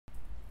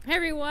Hey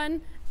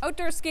everyone,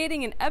 outdoor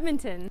skating in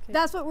Edmonton.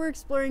 That's what we're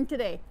exploring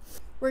today.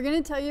 We're going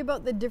to tell you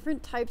about the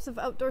different types of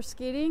outdoor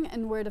skating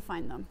and where to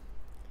find them.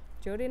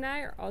 Jodi and I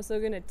are also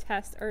going to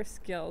test our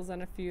skills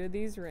on a few of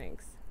these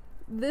rinks.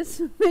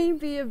 This may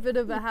be a bit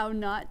of a how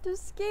not to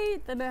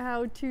skate than a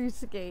how to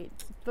skate,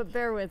 but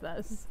bear with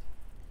us.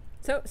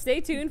 So stay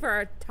tuned for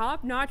our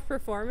top-notch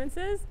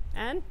performances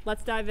and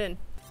let's dive in.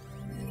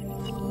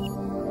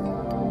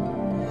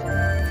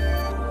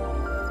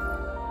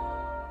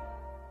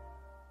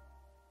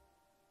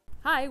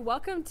 Hi,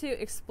 welcome to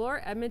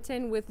Explore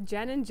Edmonton with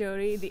Jenn and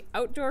Jodi, the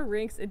Outdoor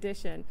Rinks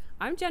edition.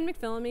 I'm Jenn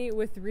McPhillamey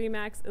with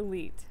Remax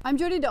Elite. I'm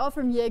Jodi Dahl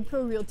from YAG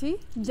Pro Realty.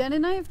 Jenn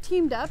and I have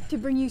teamed up to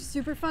bring you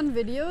super fun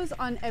videos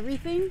on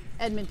everything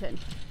Edmonton.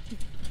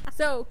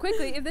 So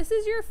quickly, if this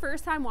is your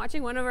first time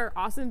watching one of our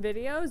awesome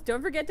videos,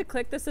 don't forget to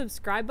click the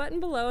subscribe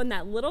button below and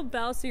that little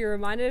bell so you're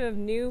reminded of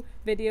new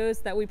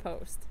videos that we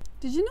post.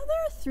 Did you know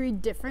there are 3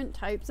 different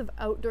types of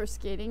outdoor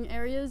skating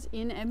areas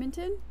in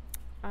Edmonton?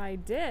 I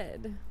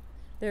did.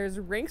 There's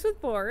rinks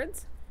with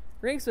boards,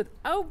 rinks with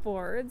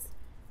outboards,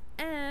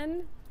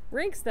 and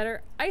rinks that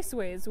are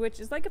iceways, which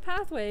is like a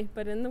pathway,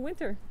 but in the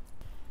winter.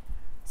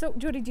 So,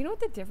 Jodi, do you know what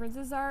the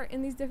differences are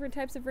in these different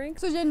types of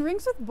rinks? So, Jen,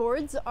 rinks with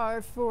boards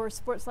are for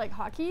sports like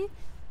hockey.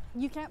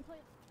 You can't play...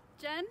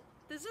 Jen,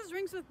 this is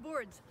rinks with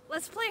boards.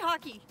 Let's play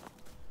hockey.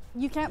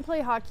 You can't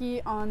play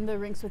hockey on the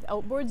rinks with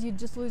outboards. You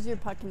just lose your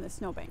puck in the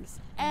snowbanks.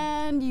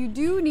 And you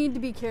do need to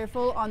be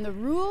careful on the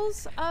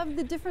rules of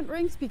the different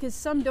rinks because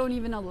some don't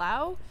even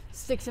allow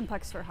sticks and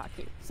pucks for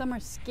hockey. Some are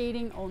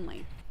skating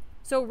only.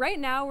 So right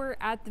now we're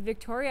at the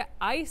Victoria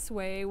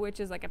Iceway, which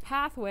is like a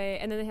pathway,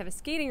 and then they have a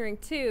skating rink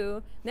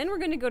too. Then we're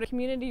going to go to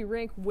community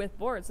rink with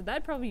boards. So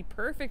that'd probably be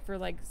perfect for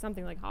like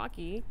something like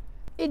hockey.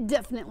 It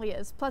definitely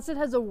is. Plus it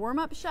has a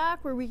warm-up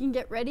shack where we can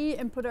get ready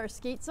and put our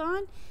skates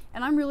on.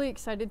 And I'm really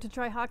excited to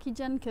try hockey,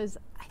 Jen, because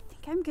I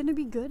think I'm going to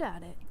be good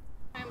at it.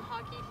 I'm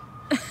hockey.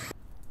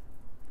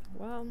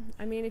 Well,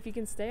 I mean, if you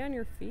can stay on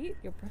your feet,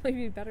 you'll probably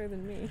be better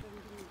than me.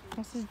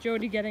 This is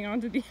Jodi getting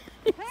onto the...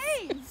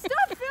 Hey,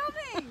 stop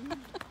filming!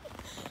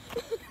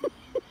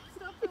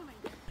 Stop filming.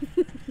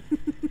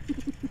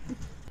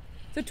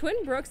 So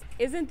Twin Brooks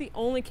isn't the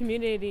only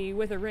community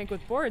with a rink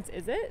with boards,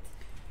 is it?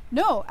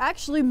 No,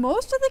 actually,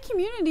 most of the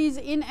communities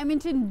in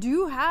Edmonton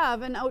do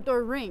have an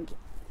outdoor rink.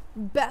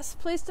 Best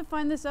place to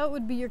find this out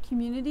would be your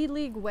community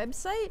league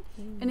website.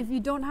 And if you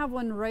don't have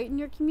one right in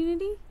your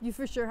community, you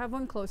for sure have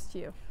one close to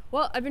you.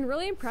 Well, I've been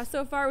really impressed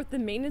so far with the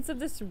maintenance of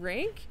this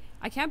rink.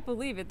 I can't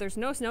believe it. There's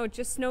no snow. It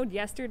just snowed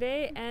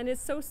yesterday and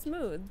it's so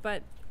smooth.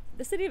 But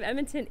the city of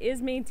Edmonton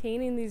is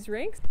maintaining these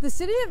rinks. The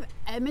City of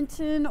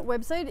Edmonton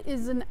website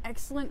is an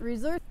excellent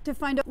resource to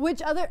find out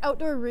which other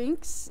outdoor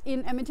rinks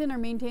in Edmonton are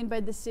maintained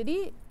by the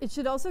city. It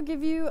should also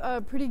give you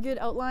a pretty good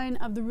outline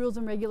of the rules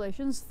and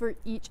regulations for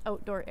each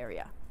outdoor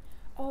area.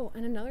 Oh,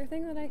 and another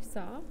thing that I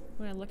saw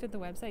when I looked at the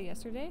website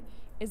yesterday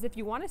is if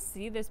you want to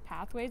see this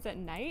pathways at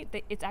night,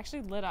 it's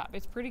actually lit up.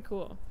 It's pretty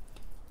cool.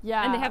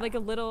 Yeah. And they have like a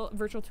little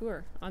virtual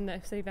tour on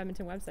the City of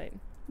Edmonton website.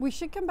 We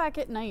should come back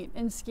at night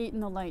and skate in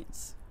the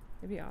lights.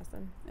 It'd be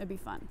awesome. It'd be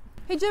fun.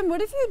 Hey Jim,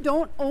 what if you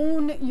don't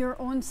own your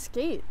own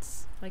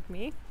skates? Like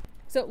me?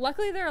 So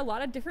luckily there are a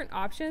lot of different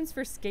options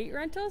for skate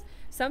rentals.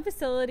 Some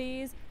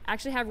facilities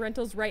actually have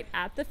rentals right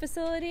at the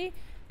facility.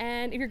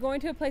 And if you're going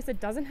to a place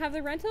that doesn't have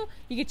the rental,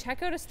 you could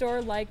check out a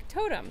store like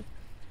Totem.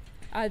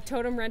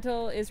 Totem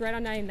Rental is right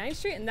on 99th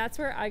Street, and that's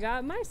where I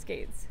got my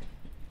skates.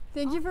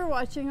 Thank you for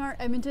watching our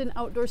Edmonton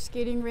outdoor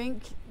skating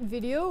rink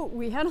video.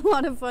 We had a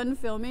lot of fun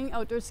filming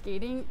outdoor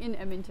skating in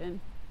Edmonton.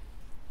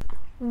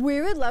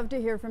 We would love to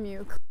hear from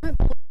you. Comment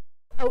below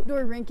if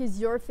outdoor rink is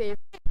your favorite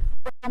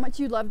or how much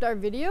you loved our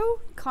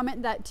video.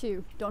 Comment that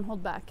too. Don't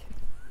hold back.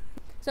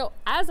 So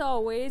as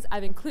always,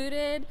 I've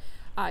included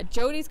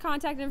Jodi's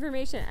contact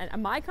information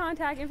and my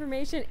contact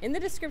information in the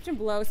description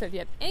below. So if you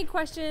have any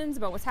questions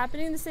about what's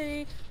happening in the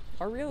city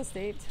or real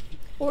estate,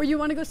 or you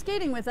want to go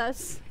skating with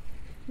us,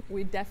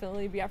 we'd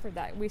definitely be up for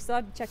that. We still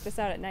have to check this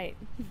out at night.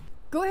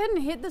 Go ahead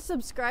and hit the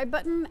subscribe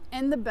button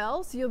and the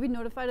bell so you'll be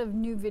notified of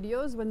new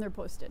videos when they're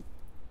posted.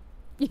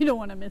 You don't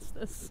want to miss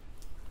this.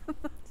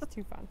 It's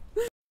too fun.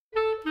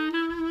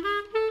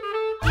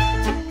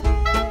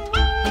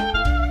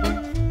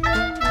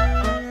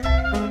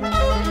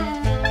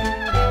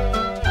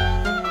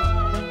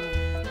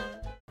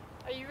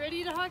 Are you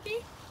ready to hockey?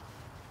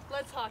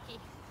 Let's hockey.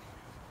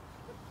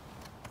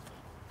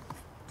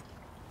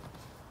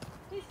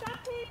 Hey, stop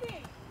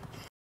taping!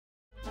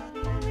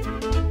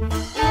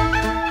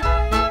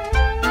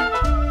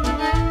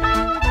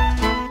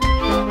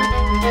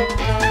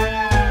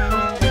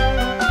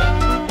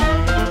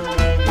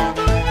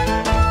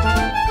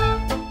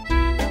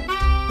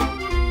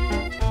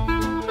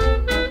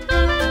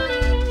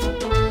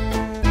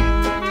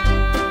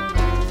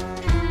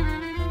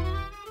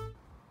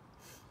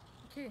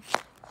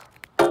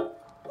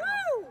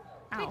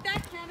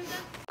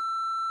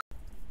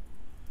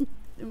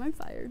 Am I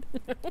fired?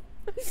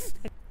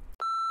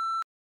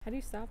 How do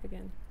you stop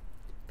again?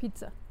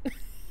 Pizza.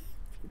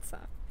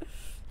 Pizza.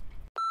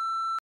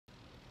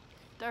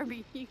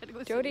 Darby, you gotta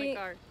go Jodi. sit in the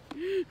car.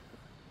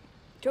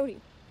 Jodi.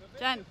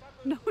 Jen,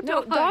 no dogs.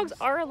 No, dogs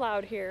are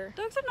allowed here.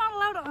 Dogs are not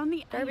allowed on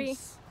the Darby.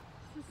 ice.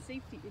 This is a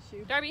safety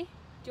issue. Darby, do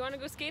you want to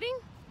go skating?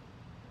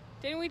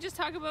 Didn't we just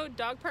talk about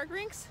dog park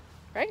rinks?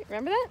 Right?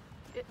 Remember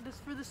that? This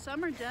for the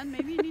summer, Jen.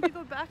 Maybe you need to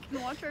go back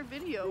and watch our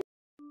video.